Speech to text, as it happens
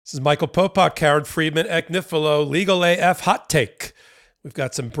This is Michael Popak, Karen Friedman, Agnifilo, Legal AF Hot Take. We've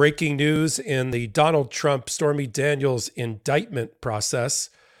got some breaking news in the Donald Trump, Stormy Daniels indictment process.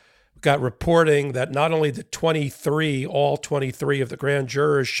 We've got reporting that not only did all 23 of the grand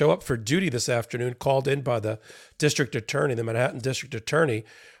jurors show up for duty this afternoon, called in by the district attorney, the Manhattan district attorney,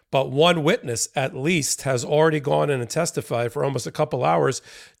 but one witness at least has already gone in and testified for almost a couple hours.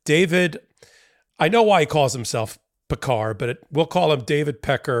 David, I know why he calls himself Pecar, but we'll call him David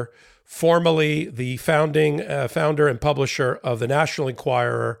Pecker, formerly the founder and publisher of the National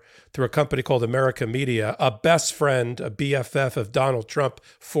Enquirer through a company called America Media, a best friend, a BFF of Donald Trump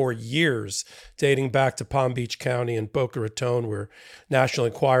for years, dating back to Palm Beach County and Boca Raton, where National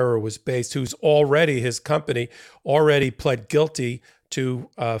Enquirer was based, his company already pled guilty to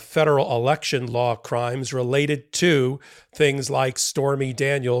federal election law crimes related to things like Stormy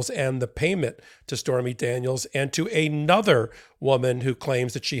Daniels and the payment to Stormy Daniels and to another woman who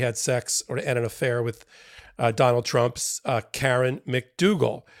claims that she had sex and an affair with Donald Trump's Karen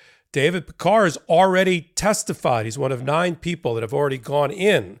McDougal. David Pecar has already testified. He's one of 9 people that have already gone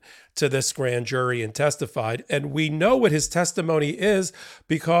in to this grand jury and testified. And we know what his testimony is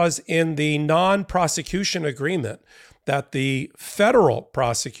because in the non-prosecution agreement that the federal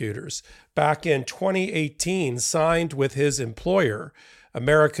prosecutors back in 2018 signed with his employer,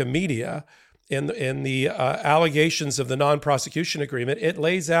 America Media, in the allegations of the non-prosecution agreement, it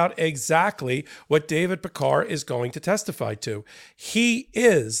lays out exactly what David Pecar is going to testify to. He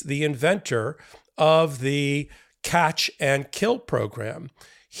is the inventor of the catch and kill program.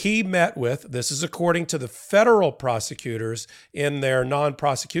 He met with, this is according to the federal prosecutors in their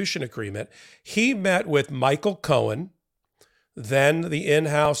non-prosecution agreement, he met with Michael Cohen, then the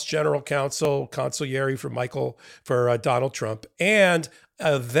in-house general counsel, consigliere for Donald Trump, and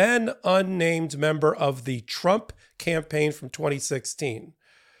a then unnamed member of the Trump campaign from 2016.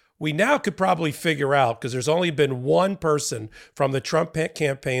 We now could probably figure out, because there's only been one person from the Trump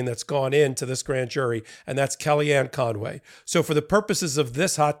campaign that's gone into this grand jury, and that's Kellyanne Conway. So for the purposes of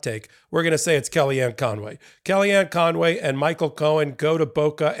this hot take, we're going to say it's Kellyanne Conway. Kellyanne Conway and Michael Cohen go to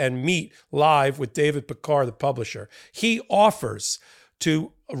Boca and meet live with David Pecar, the publisher. He offers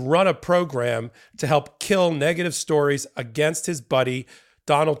to run a program to help kill negative stories against his buddy,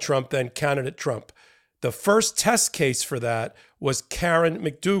 Donald Trump, then candidate Trump. The first test case for that was Karen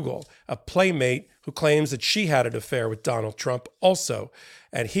McDougal, a playmate who claims that she had an affair with Donald Trump also.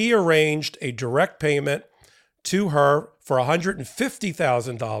 And he arranged a direct payment to her for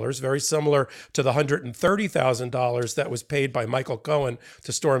 $150,000, very similar to the $130,000 that was paid by Michael Cohen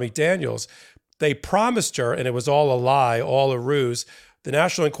to Stormy Daniels. They promised her, and it was all a lie, all a ruse, the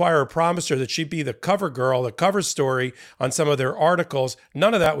National Enquirer promised her that she'd be the cover girl, the cover story on some of their articles.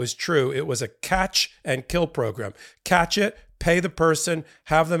 None of that was true. It was a catch and kill program. Catch it, pay the person,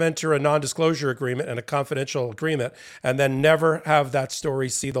 have them enter a non-disclosure agreement and a confidential agreement, and then never have that story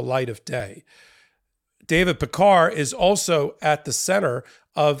see the light of day. David Pecar is also at the center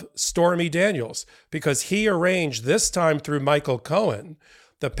of Stormy Daniels because he arranged, this time through Michael Cohen,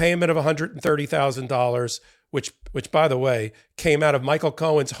 the payment of $130,000, which by the way, came out of Michael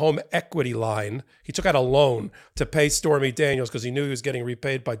Cohen's home equity line. He took out a loan to pay Stormy Daniels because he knew he was getting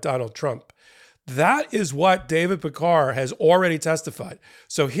repaid by Donald Trump. That is what David Pecar has already testified.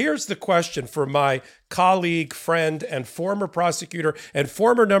 So here's the question for my colleague, friend, and former prosecutor and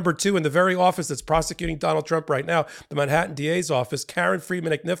former number 2 in the very office that's prosecuting Donald Trump right now, the Manhattan DA's office, Karen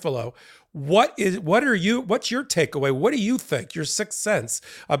Friedman Agnifilo. What's your takeaway? What do you think, your sixth sense,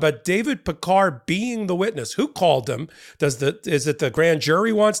 about David Pecar being the witness? Who called him? Is it the grand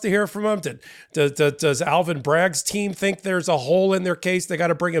jury wants to hear from him? Does Alvin Bragg's team think there's a hole in their case they got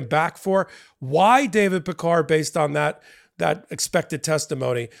to bring him back for? Why David Pecar based on that expected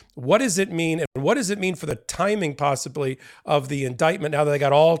testimony? What does it mean? And what does it mean for the timing possibly of the indictment now that they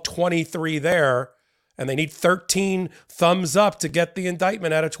got all 23 there? And they need 13 thumbs up to get the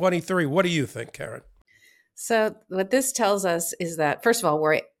indictment out of 23. What do you think, Karen? So what this tells us is that, first of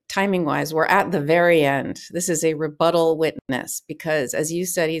all, timing-wise, we're at the very end. This is a rebuttal witness because, as you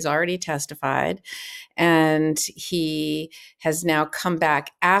said, he's already testified, and he has now come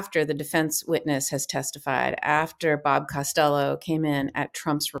back after the defense witness has testified, after Bob Costello came in at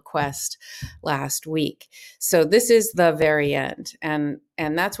Trump's request last week. So this is the very end, and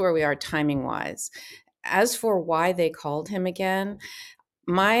that's where we are timing-wise. As for why they called him again,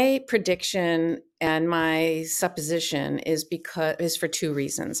 my prediction and my supposition is for 2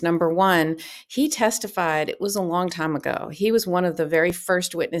 reasons. Number one, he testified, it was a long time ago. He was one of the very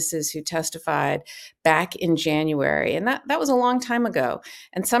first witnesses who testified back in January. And that was a long time ago.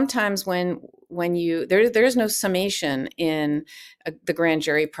 And sometimes when there is no summation in the grand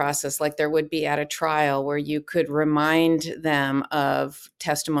jury process like there would be at a trial, where you could remind them of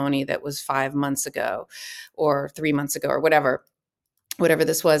testimony that was 5 months ago or 3 months ago or whatever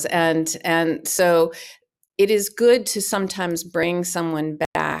this was. And so it is good to sometimes bring someone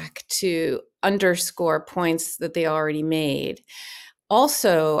back to underscore points that they already made.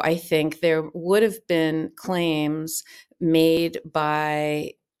 Also, I think there would have been claims made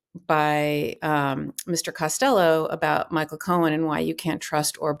by Mr. Costello about Michael Cohen and why you can't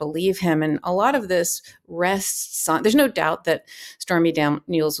trust or believe him. And a lot of this rests on, there's no doubt that Stormy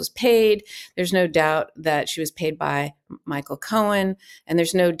Daniels was paid. There's no doubt that she was paid by Michael Cohen. And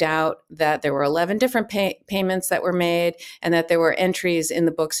there's no doubt that there were 11 different payments that were made, and that there were entries in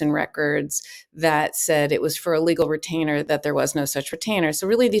the books and records that said it was for a legal retainer, that there was no such retainer. So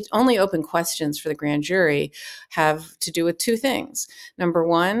really the only open questions for the grand jury have to do with two things. Number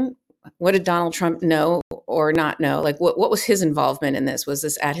one, what did Donald Trump know or not know? Like, what was his involvement in this? Was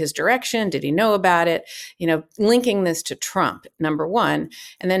this at his direction? Did he know about it? Linking this to Trump, number one.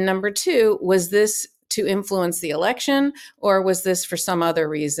 And then number two, was this to influence the election, or was this for some other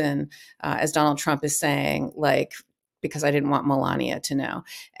reason, as Donald Trump is saying, like, because I didn't want Melania to know?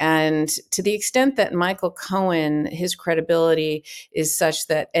 And to the extent that Michael Cohen, his credibility is such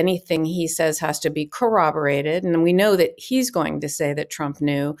that anything he says has to be corroborated, and we know that he's going to say that Trump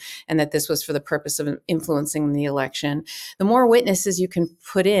knew and that this was for the purpose of influencing the election, the more witnesses you can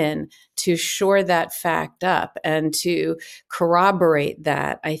put in to shore that fact up and to corroborate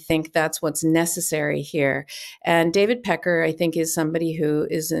that, I think that's what's necessary here. And David Pecker, I think, is somebody who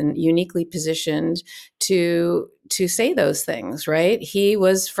is uniquely positioned to say those things, right? He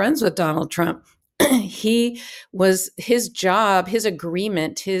was friends with Donald Trump. His job, his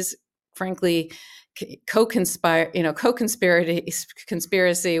agreement, his frankly conspiracy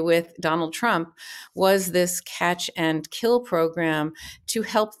with Donald Trump was this catch and kill program to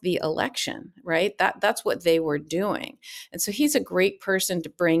help the election, right? That's what they were doing. And so he's a great person to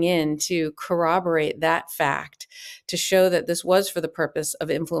bring in to corroborate that fact, to show that this was for the purpose of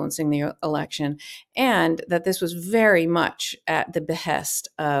influencing the election, and that this was very much at the behest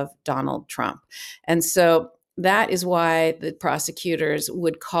of Donald Trump. And so that is why the prosecutors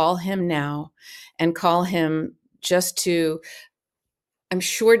would call him now and call him just to, I'm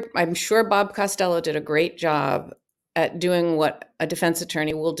sure Bob Costello did a great job at doing what a defense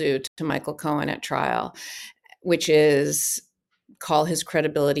attorney will do to Michael Cohen at trial, which is call his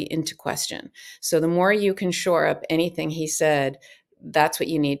credibility into question. So the more you can shore up anything he said, that's what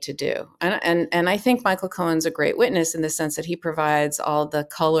you need to do. And I think Michael Cohen's a great witness in the sense that he provides all the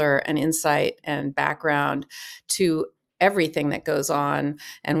color and insight and background to everything that goes on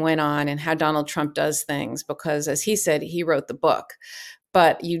and went on and how Donald Trump does things, because as he said, he wrote the book.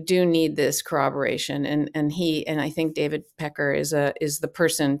 But you do need this corroboration, and I think David Pecker is the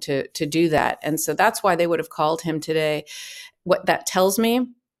person to do that. And so that's why they would have called him today. What that tells me,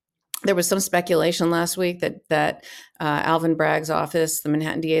 there was some speculation last week that Alvin Bragg's office, the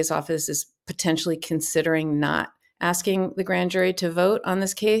Manhattan DA's office, is potentially considering not asking the grand jury to vote on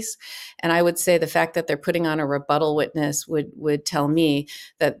this case. And I would say the fact that they're putting on a rebuttal witness would tell me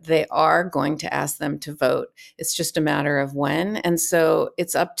that they are going to ask them to vote. It's just a matter of when. And so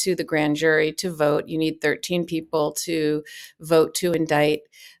it's up to the grand jury to vote. You need 13 people to vote to indict.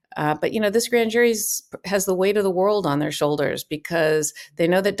 But this grand jury has the weight of the world on their shoulders, because they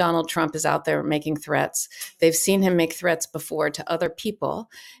know that Donald Trump is out there making threats. They've seen him make threats before to other people.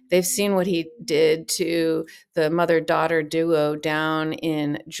 They've seen what he did to the mother-daughter duo down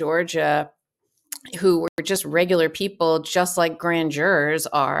in Georgia, who were just regular people, just like grand jurors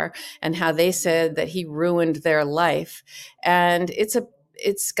are, and how they said that he ruined their life. And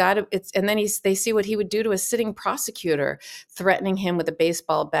and then they see what he would do to a sitting prosecutor, threatening him with a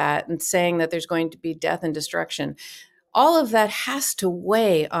baseball bat and saying that there's going to be death and destruction. All of that has to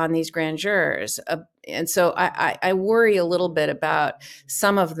weigh on these grand jurors. And so I worry a little bit about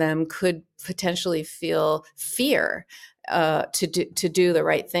some of them could potentially feel fear to do the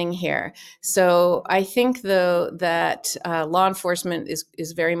right thing here. So I think, though, that law enforcement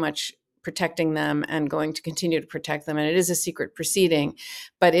is very much protecting them and going to continue to protect them. And it is a secret proceeding,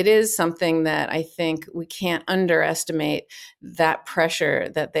 but it is something that I think we can't underestimate, that pressure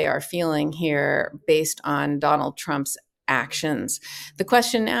that they are feeling here based on Donald Trump's actions. The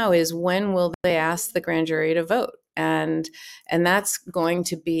question now is, when will they ask the grand jury to vote? and that's going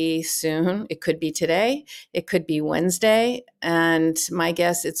to be soon. It could be today, it could be Wednesday, and my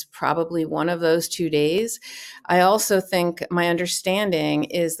guess it's probably one of those 2 days. I also think my understanding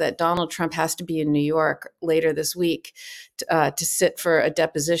is that Donald Trump has to be in New York later this week to sit for a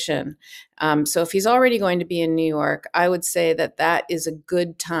deposition. So if he's already going to be in New York, I would say that that is a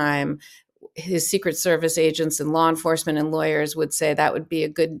good time. His Secret Service agents and law enforcement and lawyers would say that would be a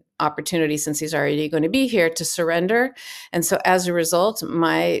good opportunity, since he's already going to be here, to surrender. And so as a result,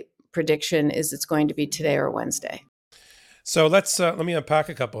 my prediction is it's going to be today or Wednesday. So let me unpack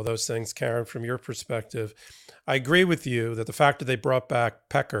a couple of those things, Karen, from your perspective. I agree with you that the fact that they brought back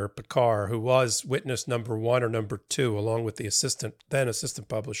Pekar, who was witness number 1 or number 2, along with the then assistant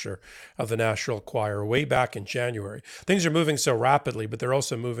publisher of the National Enquirer, way back in January. Things are moving so rapidly, but they're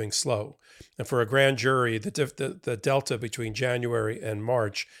also moving slow. And for a grand jury, the delta between January and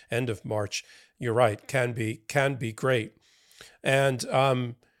March, end of March, you're right, can be great. And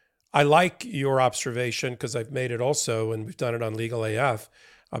I like your observation, because I've made it also, and we've done it on Legal AF,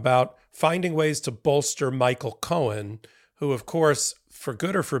 about finding ways to bolster Michael Cohen, who, of course, for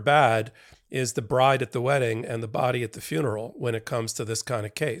good or for bad, is the bride at the wedding and the body at the funeral when it comes to this kind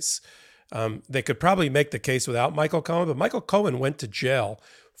of case. They could probably make the case without Michael Cohen, but Michael Cohen went to jail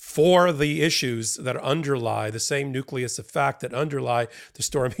for the issues that underlie the same nucleus of fact that underlie the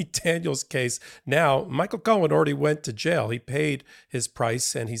Stormy Daniels case. Now, Michael Cohen already went to jail. He paid his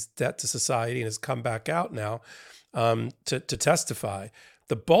price and he's debt to society and has come back out now to testify.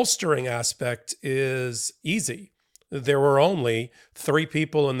 The bolstering aspect is easy. There were only 3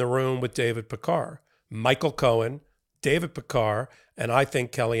 people in the room with David Pekar: Michael Cohen, David Pekar, and I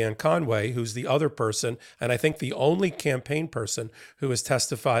think Kellyanne Conway, who's the other person, and I think the only campaign person who has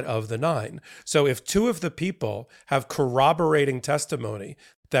testified of the 9. So if 2 of the people have corroborating testimony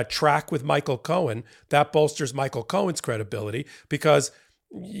that track with Michael Cohen, that bolsters Michael Cohen's credibility, because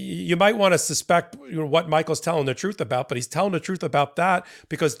you might want to suspect what Michael's telling the truth about, but he's telling the truth about that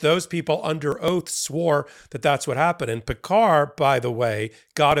because those people under oath swore that that's what happened. And Pekar, by the way,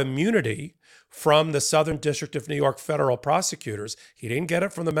 got immunity from the Southern District of New York federal prosecutors. He didn't get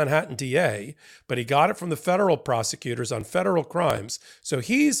it from the Manhattan DA, but he got it from the federal prosecutors on federal crimes. So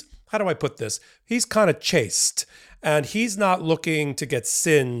he's, how do I put this? He's kind of chaste, and he's not looking to get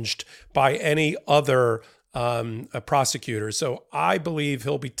singed by any other a prosecutor. So I believe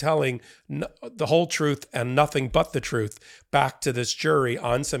he'll be telling the whole truth and nothing but the truth back to this jury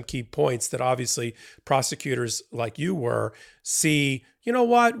on some key points that obviously prosecutors like you were see, you know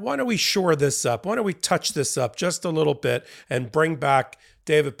what, why don't we shore this up? Why don't we touch this up just a little bit and bring back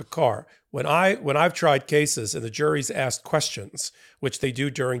David Pekar? When I've tried cases and the jury's asked questions, which they do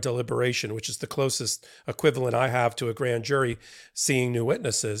during deliberation, which is the closest equivalent I have to a grand jury seeing new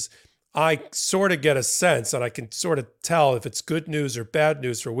witnesses, I sort of get a sense, and I can sort of tell if it's good news or bad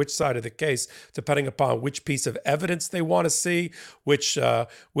news for which side of the case, depending upon which piece of evidence they want to see, which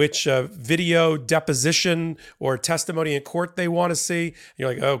video deposition or testimony in court they want to see. And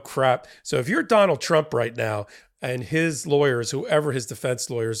you're like, oh crap. So if you're Donald Trump right now, and his lawyers, whoever his defense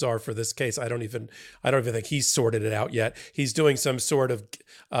lawyers are for this case, I don't even think he's sorted it out yet. He's doing some sort of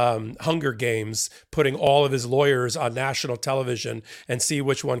Hunger Games, putting all of his lawyers on national television and see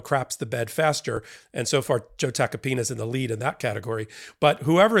which one craps the bed faster. And so far, Joe Tacopina's in the lead in that category. But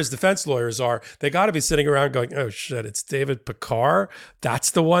whoever his defense lawyers are, they got to be sitting around going, "Oh shit, it's David Pekar. That's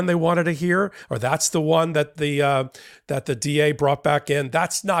the one they wanted to hear, or that's the one that the DA brought back in.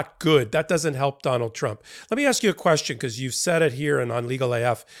 That's not good. That doesn't help Donald Trump." Let me ask you a question, because you've said it here and on Legal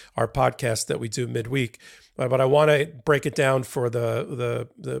AF, our podcast that we do midweek, but I want to break it down for the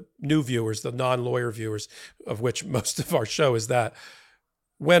new viewers, the non-lawyer viewers, of which most of our show is that.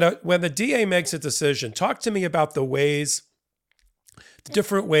 When the DA makes a decision, talk to me about the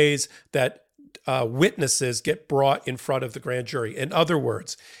different ways that witnesses get brought in front of the grand jury. In other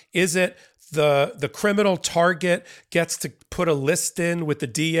words, is it the criminal target gets to put a list in with the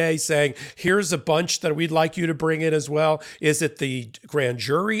DA saying, here's a bunch that we'd like you to bring in as well? Is it the grand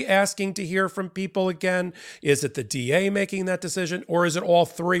jury asking to hear from people again? Is it the DA making that decision? Or is it all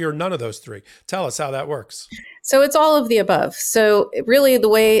 3 or none of those 3? Tell us how that works. So it's all of the above. So really the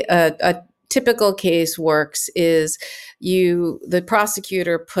way a typical case works is the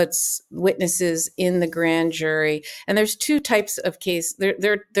prosecutor puts witnesses in the grand jury, and there's 2 types of case.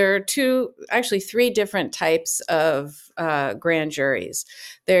 There are 3 different types of grand juries.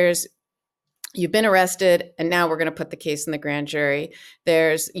 There's you've been arrested, and now we're going to put the case in the grand jury.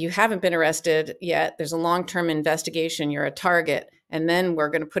 There's you haven't been arrested yet. There's a long-term investigation. You're a target, and then we're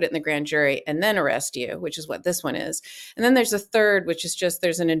going to put it in the grand jury and then arrest you, which is what this one is. And then there's a third, which is just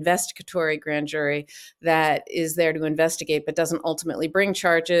there's an investigatory grand jury that is there to investigate but doesn't ultimately bring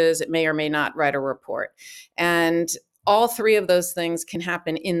charges. It may or may not write a report. And all three of those things can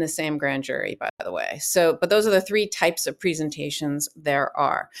happen in the same grand jury, by the way. So, but those are the three types of presentations there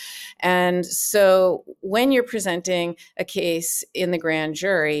are. And so when you're presenting a case in the grand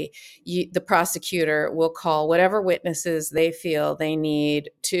jury, the prosecutor will call whatever witnesses they feel they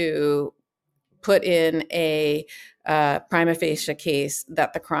need to put in a prima facie case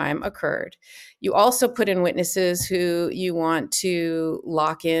that the crime occurred. You also put in witnesses who you want to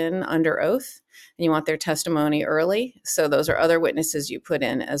lock in under oath. And you want their testimony early. So those are other witnesses you put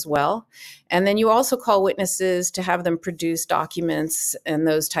in as well. And then you also call witnesses to have them produce documents and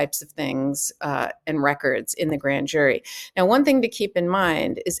those types of things and records in the grand jury. Now, one thing to keep in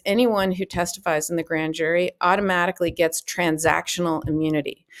mind is anyone who testifies in the grand jury automatically gets transactional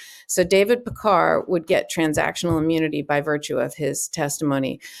immunity. So David Picard would get transactional immunity by virtue of his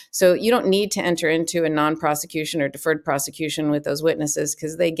testimony. So you don't need to enter into a non-prosecution or deferred prosecution with those witnesses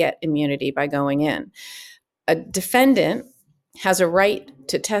because they get immunity by going in. A defendant has a right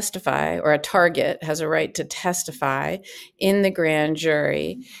to testify, or a target has a right to testify in the grand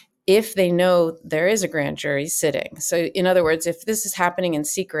jury if they know there is a grand jury sitting. So in other words, if this is happening in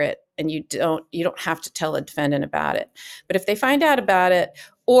secret and you don't have to tell a defendant about it. But if they find out about it,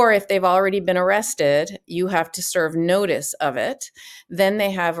 or if they've already been arrested, you have to serve notice of it, then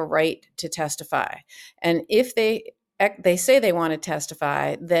they have a right to testify. And if they say they want to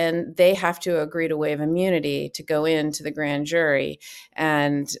testify, then they have to agree to waive immunity to go into the grand jury,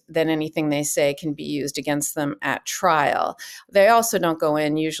 and then anything they say can be used against them at trial. They also don't go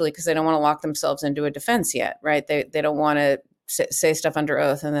in usually because they don't want to lock themselves into a defense yet, right? They don't want to say stuff under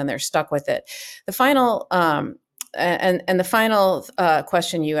oath and then they're stuck with it. The final and the final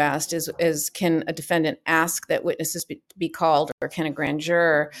question you asked is can a defendant ask that witnesses be called, or can a grand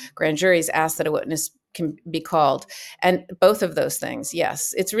juries ask that a witness can be called? And both of those things,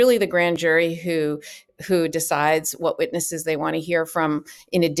 yes. It's really the grand jury who decides what witnesses they want to hear from,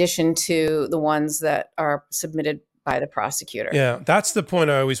 in addition to the ones that are submitted by the prosecutor. Yeah, that's the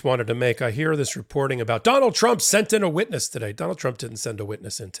point I always wanted to make. I hear this reporting about Donald Trump sent in a witness today. Donald Trump didn't send a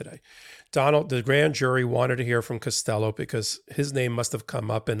witness in today. The grand jury wanted to hear from Costello because his name must have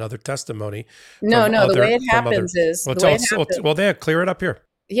come up in other testimony. No, the way it happens is... Well, clear it up here.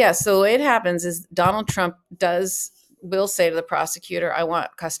 Yeah, so the way it happens is Donald Trump will say to the prosecutor, I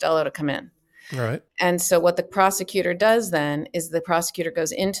want Costello to come in. All right. And so what the prosecutor does then is the prosecutor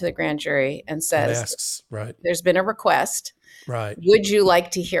goes into the grand jury and says, and asks, right, there's been a request. Right. Would you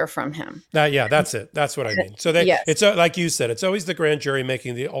like to hear from him? Yeah, that's it. That's what I mean. So yes. It's like you said, it's always the grand jury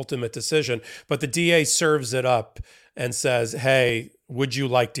making the ultimate decision, but the DA serves it up and says, hey, would you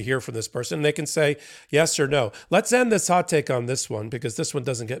like to hear from this person? And they can say yes or no. Let's end this hot take on this one, because this one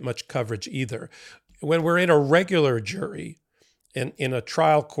doesn't get much coverage either. When we're in a regular jury, in a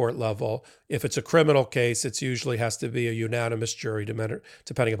trial court level, if it's a criminal case, it usually has to be a unanimous jury,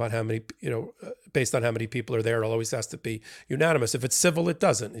 depending upon how many, based on how many people are there. It always has to be unanimous. If it's civil, it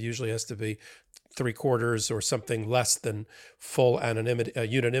doesn't. It usually has to be 3/4 or something less than full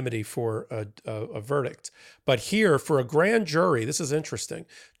unanimity for a verdict. But here, for a grand jury, this is interesting,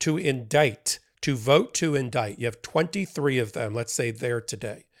 to vote to indict, you have 23 of them, let's say there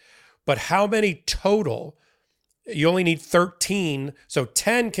today. But how many total? You only need 13. So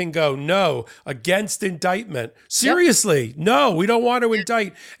 10 can go no against indictment. Seriously, yep. No, we don't want to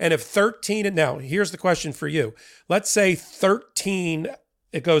indict. And if 13, and now here's the question for you. Let's say 13,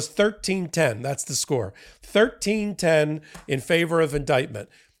 it goes 13-10. That's the score. 13-10 in favor of indictment.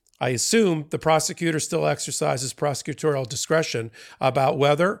 I assume the prosecutor still exercises prosecutorial discretion about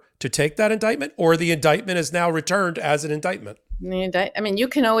whether to take that indictment, or the indictment is now returned as an indictment. I mean, you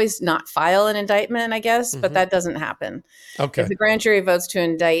can always not file an indictment, I guess, but that doesn't happen. Okay. If the grand jury votes to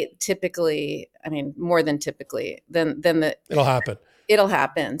indict, typically, I mean, more than typically, then it'll happen. It'll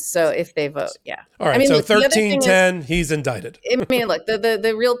happen. So if they vote, yeah. All right. I mean, so look, 13-10, he's indicted. I mean, look,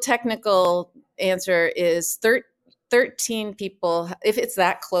 the real technical answer is 13 people. If it's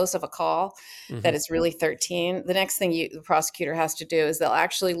that close of a call that it's really 13, the next thing the prosecutor has to do is they'll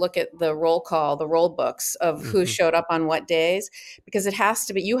actually look at the roll call, the roll books of who showed up on what days, because it has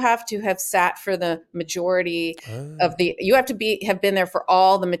to be, you have to have sat for the majority of you have to have been there for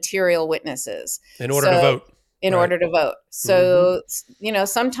all the material witnesses in order to vote. In order to vote. So,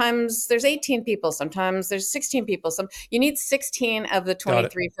 sometimes there's 18 people, sometimes there's 16 people. You need 16 of the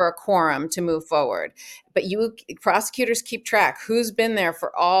 23 for a quorum to move forward. But prosecutors keep track who's been there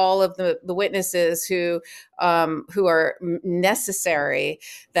for all of the witnesses who are necessary,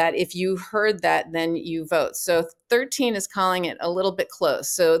 that if you heard that, then you vote. So 13 is calling it a little bit close.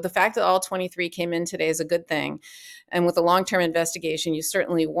 So the fact that all 23 came in today is a good thing. And with a long-term investigation, you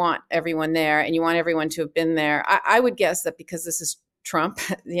certainly want everyone there, and you want everyone to have been there. I would guess that because this is Trump,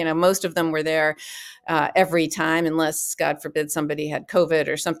 most of them were there every time, unless, God forbid, somebody had COVID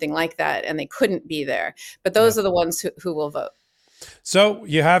or something like that, and they couldn't be there. But those are the ones who will vote. So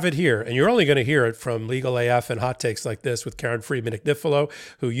you have it here, and you're only going to hear it from Legal AF and Hot Takes like this with Karen Friedman-Agnifilo,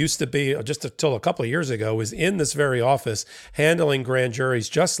 who used to be, just until a couple of years ago, was in this very office handling grand juries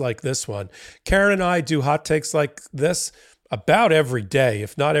just like this one. Karen and I do Hot Takes like this about every day,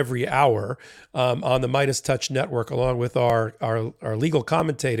 if not every hour, on the Midas Touch Network, along with our legal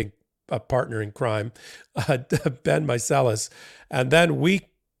commentating partner in crime, Ben Meiselas. And then we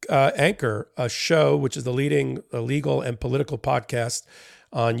anchor a show, which is the leading legal and political podcast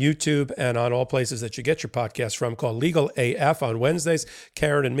on YouTube and on all places that you get your podcasts from, called Legal AF. On Wednesdays,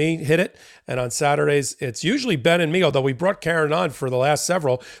 Karen and me hit it. And on Saturdays, it's usually Ben and me, although we brought Karen on for the last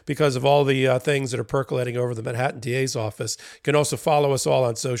several because of all the things that are percolating over the Manhattan DA's office. You can also follow us all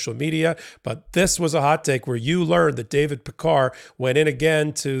on social media. But this was a hot take where you learned that David Picard went in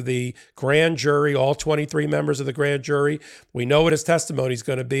again to the grand jury, all 23 members of the grand jury. We know what his testimony is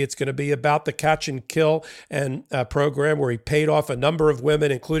going to be. It's going to be about the catch and kill and program where he paid off a number of women,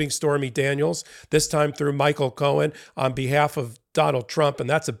 including Stormy Daniels, this time through Michael Cohen, on behalf of Donald Trump. And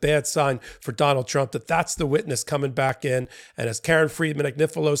that's a bad sign for Donald Trump, that's the witness coming back in. And as Karen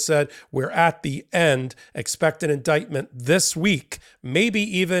Friedman-Agnifilo said, we're at the end. Expect an indictment this week, maybe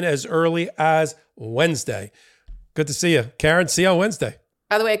even as early as Wednesday. Good to see you, Karen. See you on Wednesday.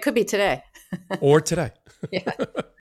 By the way, it could be today. Or today. Yeah.